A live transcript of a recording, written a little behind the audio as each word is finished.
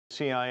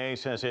CIA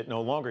says it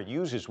no longer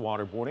uses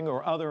waterboarding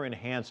or other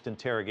enhanced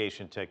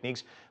interrogation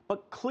techniques,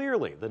 but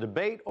clearly the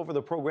debate over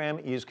the program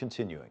is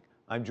continuing.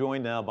 I'm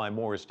joined now by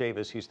Morris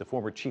Davis. He's the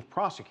former chief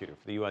prosecutor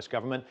for the U.S.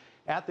 government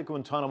at the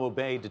Guantanamo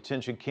Bay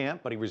detention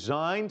camp, but he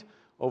resigned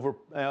over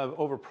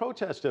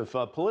protest of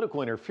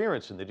political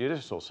interference in the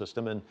judicial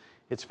system. And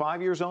it's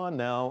 5 years on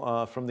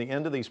now from the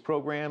end of these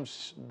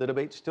programs. The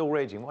debate's still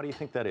raging. Why do you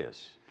think that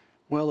is?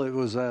 Well, it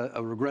was a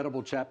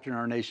regrettable chapter in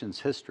our nation's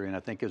history, and I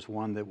think it's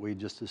one that we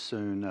just as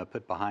soon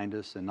put behind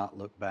us and not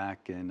look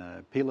back. And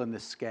peeling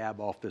this scab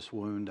off this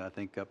wound, I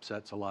think,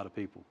 upsets a lot of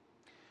people.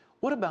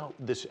 What about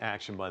this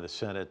action by the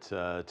Senate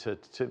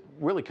to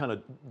really kind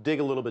of dig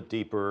a little bit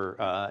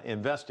deeper,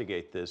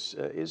 investigate this?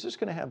 Is this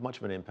going to have much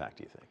of an impact,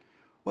 do you think?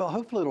 Well,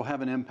 hopefully it'll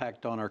have an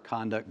impact on our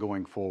conduct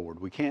going forward.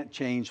 We can't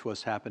change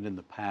what's happened in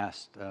the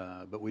past,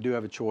 but we do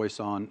have a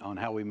choice on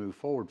how we move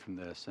forward from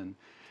this. And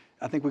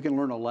I think we can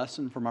learn a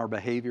lesson from our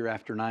behavior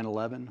after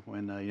 9/11,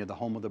 when the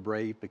home of the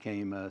brave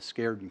became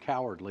scared and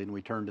cowardly, and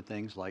we turned to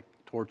things like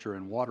torture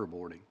and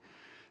waterboarding.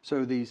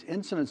 So these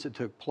incidents that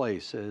took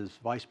place, as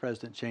Vice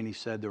President Cheney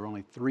said, there were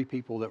only 3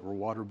 people that were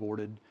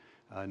waterboarded,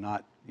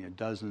 not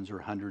dozens or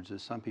hundreds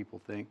as some people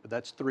think, but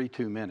that's 3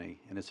 too many,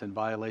 and it's in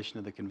violation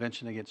of the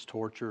Convention Against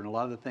Torture and a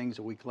lot of the things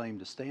that we claim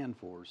to stand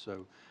for.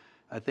 So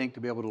I think to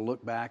be able to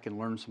look back and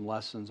learn some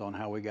lessons on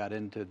how we got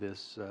into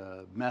this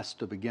mess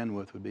to begin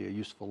with would be a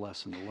useful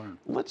lesson to learn.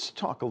 Let's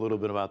talk a little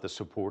bit about the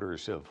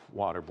supporters of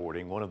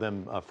waterboarding. One of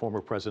them,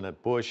 former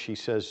President Bush, he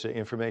says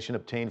information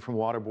obtained from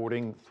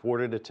waterboarding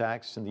thwarted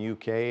attacks in the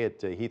UK at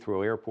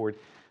Heathrow Airport.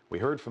 We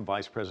heard from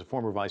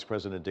former Vice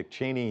President Dick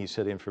Cheney. He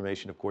said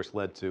information, of course,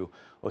 led to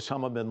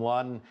Osama bin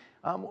Laden.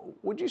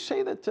 Would you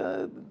say that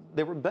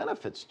there were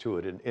benefits to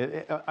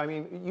it? I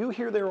mean, you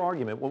hear their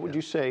argument. What would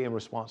you say in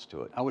response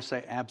to it? I would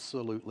say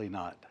absolutely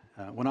not.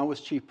 When I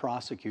was chief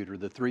prosecutor,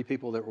 the 3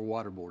 people that were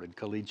waterboarded,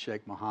 Khalid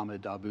Sheikh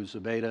Mohammed, Abu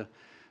Zubaydah,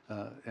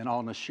 and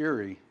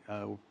al-Nashiri,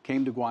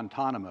 came to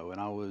Guantanamo, and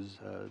I was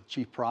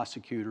chief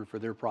prosecutor for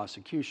their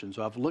prosecution.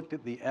 So I've looked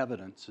at the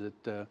evidence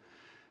that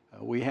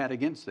we had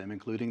against them,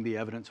 including the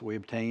evidence we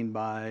obtained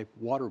by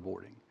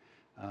waterboarding.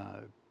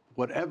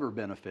 Whatever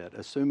benefit,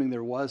 assuming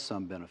there was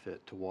some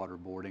benefit to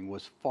waterboarding,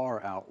 was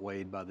far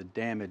outweighed by the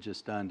damage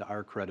it's done to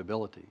our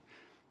credibility.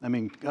 I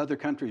mean, other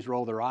countries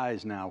roll their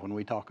eyes now when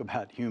we talk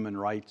about human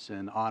rights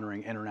and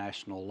honoring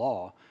international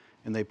law,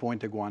 and they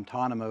point to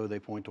Guantanamo, they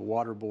point to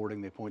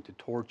waterboarding, they point to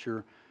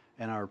torture,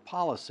 and our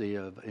policy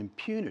of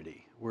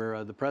impunity,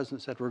 where the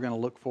president said we're going to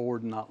look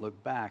forward and not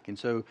look back. And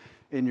so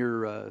in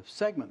your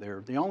segment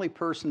there, the only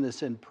person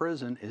that's in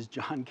prison is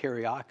John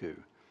Kiriakou,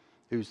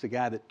 who's the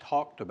guy that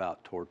talked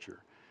about torture.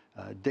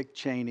 Dick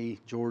Cheney,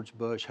 George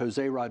Bush,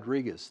 Jose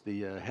Rodriguez,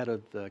 the head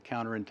of the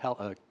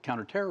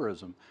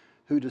counterterrorism,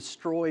 who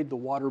destroyed the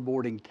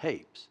waterboarding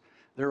tapes.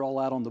 They're all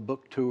out on the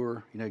book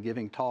tour,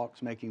 giving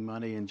talks, making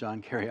money, and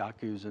John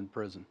Kiriakou's in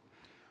prison.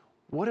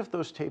 What if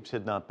those tapes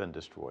had not been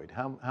destroyed?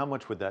 How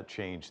much would that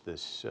change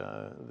this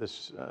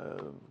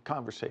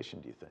conversation,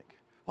 do you think?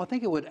 Well, I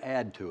think it would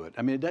add to it.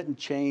 I mean, it doesn't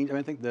change. I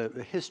mean, I think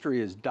the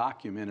history is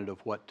documented of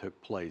what took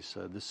place.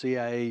 The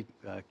CIA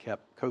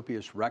kept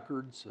copious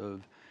records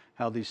of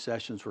how these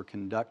sessions were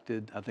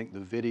conducted. I think the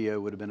video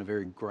would have been a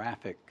very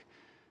graphic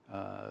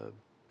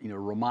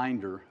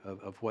reminder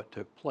of what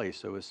took place.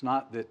 So it's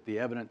not that the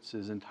evidence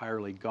is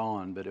entirely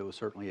gone, but it was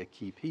certainly a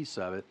key piece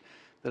of it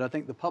that I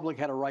think the public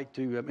had a right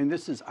to. I mean,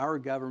 this is our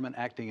government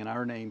acting in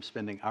our name,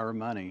 spending our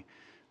money.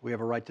 We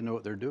have a right to know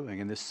what they're doing.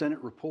 And this Senate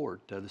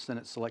report, the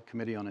Senate Select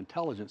Committee on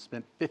Intelligence,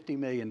 spent $50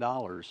 million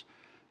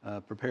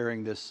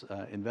preparing this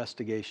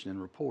investigation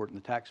and report, and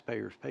the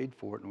taxpayers paid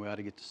for it, and we ought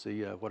to get to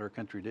see what our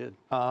country did.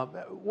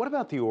 What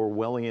about the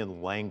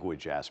Orwellian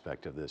language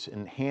aspect of this?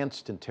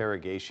 Enhanced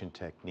interrogation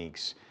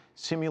techniques,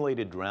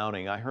 simulated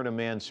drowning. I heard a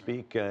man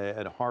speak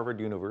at Harvard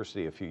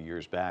University a few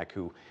years back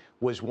who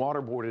was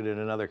waterboarded in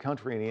another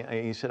country,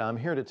 and he said, I'm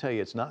here to tell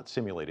you it's not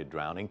simulated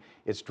drowning.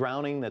 It's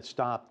drowning that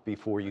stopped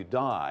before you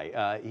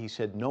die. He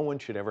said no one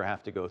should ever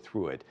have to go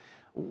through it.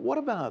 What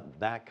about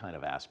that kind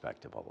of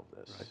aspect of all of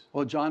this? Right.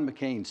 Well, John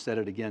McCain said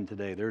it again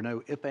today. There are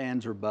no ifs,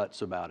 ands, or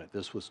buts about it.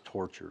 This was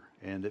torture.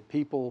 And that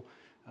people,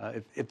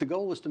 if the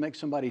goal is to make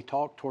somebody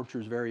talk, torture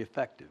is very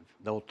effective.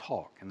 They'll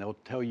talk, and they'll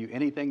tell you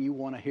anything you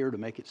want to hear to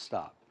make it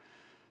stop.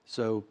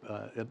 So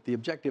the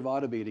objective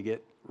ought to be to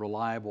get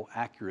reliable,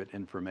 accurate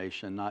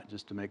information, not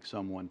just to make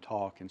someone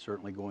talk, and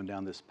certainly going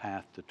down this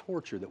path to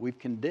torture that we've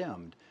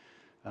condemned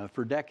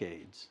for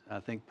decades,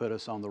 I think put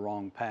us on the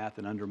wrong path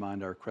and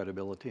undermined our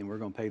credibility, and we're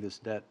going to pay this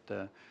debt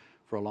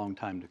for a long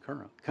time to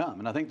come.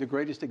 And I think the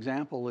greatest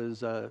example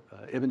is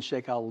Ibn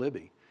Sheikh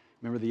al-Libi.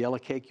 Remember the yellow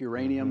cake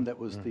uranium that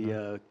was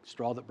the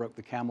straw that broke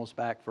the camel's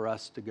back for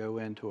us to go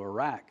into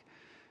Iraq?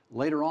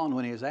 Later on,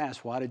 when he was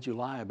asked, why did you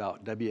lie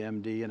about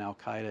WMD and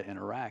al-Qaeda in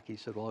Iraq? He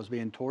said, well, I was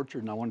being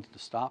tortured and I wanted to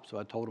stop, so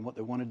I told them what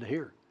they wanted to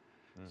hear.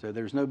 So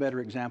there's no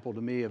better example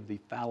to me of the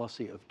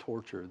fallacy of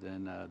torture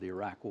than the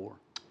Iraq War.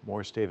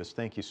 Morris Davis,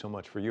 thank you so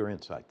much for your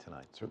insight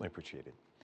tonight. Certainly appreciate it.